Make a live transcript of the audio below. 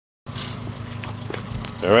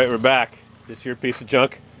Alright, we're back. Is this your piece of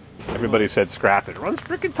junk? Everybody said scrap it. It runs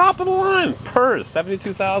freaking top of the line. Purrs,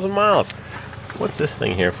 72,000 miles. What's this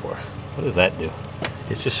thing here for? What does that do?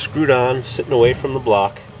 It's just screwed on, sitting away from the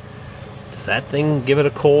block. Does that thing give it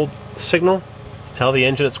a cold signal? Tell the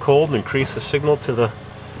engine it's cold and increase the signal to the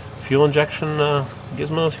fuel injection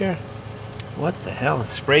gizmos here? What the hell?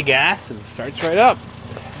 Spray gas and it starts right up.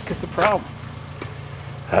 What the heck is the problem?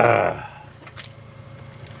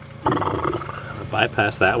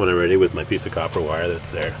 Bypass that one already with my piece of copper wire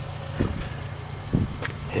that's there.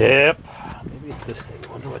 Yep. Maybe it's this thing.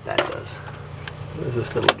 I wonder what that does. What does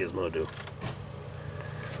this little gizmo do?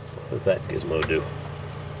 What does that gizmo do?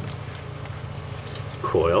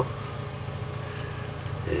 Coil.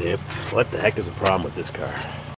 Yep. What the heck is the problem with this car?